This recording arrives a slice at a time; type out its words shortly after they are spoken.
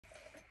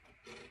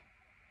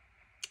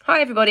Hi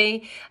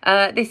everybody,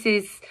 this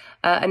is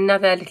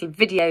another little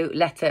video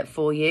letter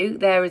for you.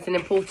 There is an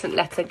important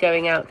letter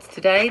going out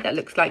today that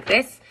looks like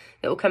this,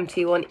 that will come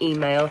to you on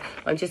email.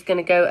 I'm just going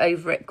to go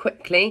over it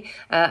quickly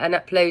and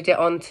upload it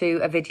onto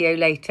a video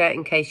later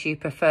in case you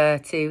prefer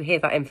to hear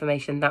that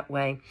information that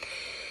way.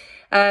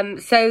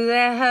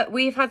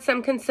 We've had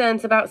some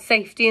concerns about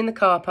safety in the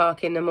car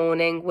park in the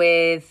morning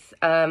with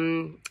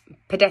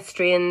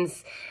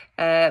pedestrians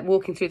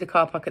walking through the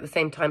car park at the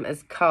same time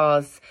as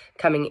cars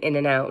coming in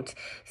and out.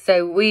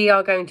 So we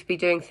are going to be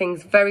doing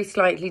things very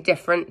slightly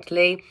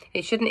differently.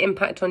 It shouldn't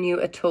impact on you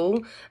at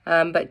all,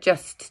 but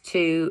just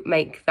to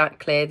make that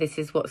clear, this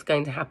is what's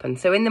going to happen.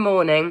 So in the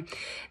morning,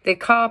 the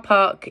car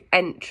park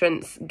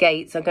entrance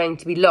gates are going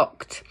to be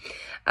locked.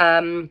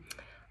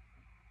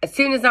 As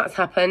soon as that's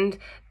happened,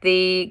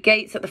 the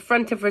gates at the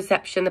front of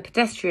reception, the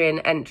pedestrian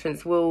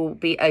entrance, will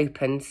be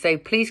opened. So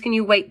please can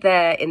you wait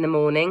there in the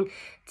morning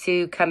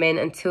to come in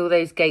until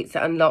those gates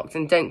are unlocked,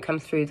 and don't come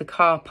through the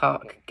car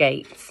park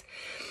gates.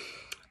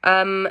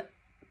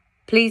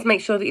 Please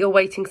make sure that you're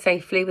waiting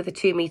safely with a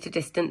 2-metre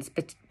distance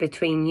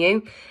between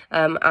you,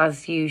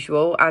 as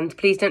usual. And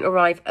please don't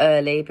arrive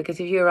early, because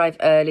if you arrive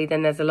early,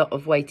 then there's a lot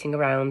of waiting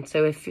around.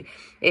 So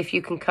if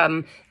you can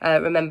come,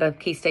 remember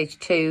Key Stage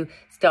 2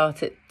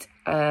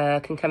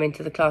 can come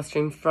into the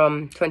classroom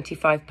from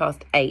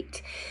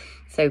 8:25.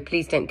 So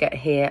please don't get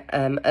here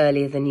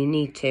earlier than you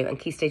need to. And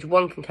Key Stage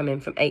 1 can come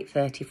in from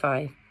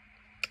 8:35.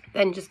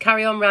 Then just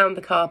carry on round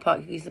the car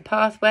park. Use the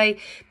pathway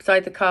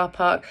beside the car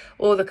park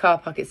or the car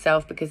park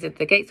itself, because the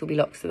gates will be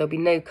locked, so there'll be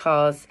no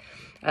cars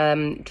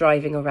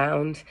driving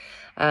around.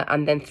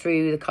 And then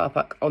through the car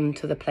park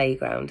onto the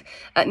playground.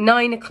 At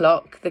 9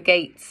 o'clock, the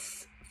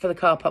gates for the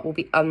car park will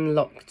be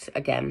unlocked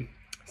again.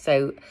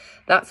 So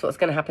that's what's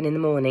going to happen in the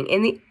morning.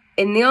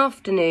 In the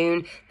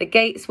afternoon, the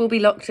gates will be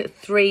locked at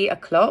 3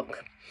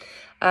 o'clock.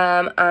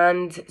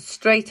 And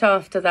straight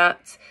after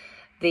that,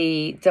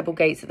 the double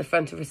gates at the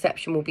front of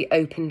reception will be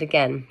opened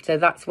again. So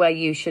that's where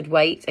you should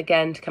wait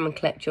again to come and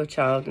collect your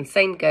child. And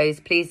same goes,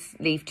 please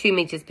leave 2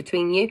 metres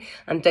between you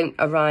and don't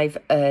arrive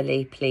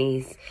early,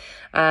 please.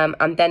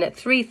 And then at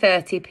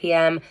 3:30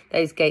 p.m,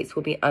 those gates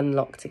will be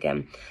unlocked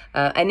again.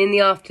 And in the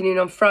afternoon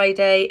on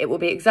Friday, it will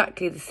be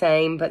exactly the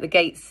same, but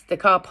the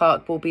car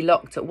park will be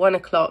locked at 1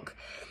 o'clock.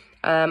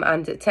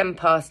 And at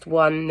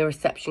 1:10, the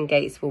reception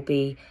gates will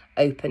be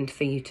opened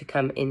for you to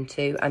come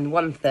into, and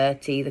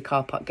 1:30 the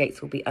car park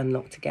gates will be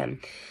unlocked again.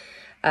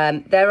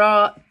 There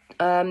are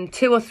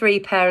 2 or 3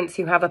 parents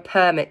who have a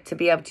permit to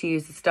be able to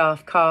use the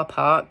staff car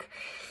park.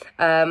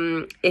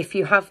 If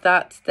you have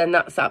that, then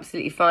that's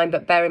absolutely fine,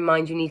 but bear in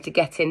mind you need to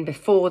get in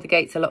before the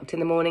gates are locked in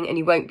the morning, and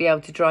you won't be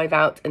able to drive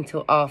out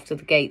until after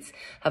the gates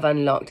have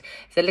unlocked.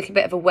 It's a little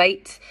bit of a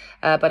wait,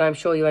 but I'm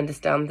sure you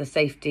understand the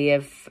safety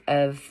of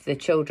the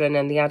children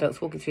and the adults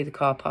walking through the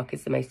car park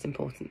is the most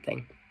important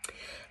thing.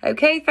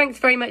 Okay, thanks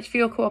very much for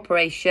your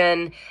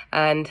cooperation,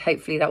 and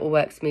hopefully that will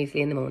work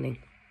smoothly in the morning.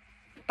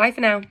 Bye for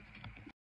now.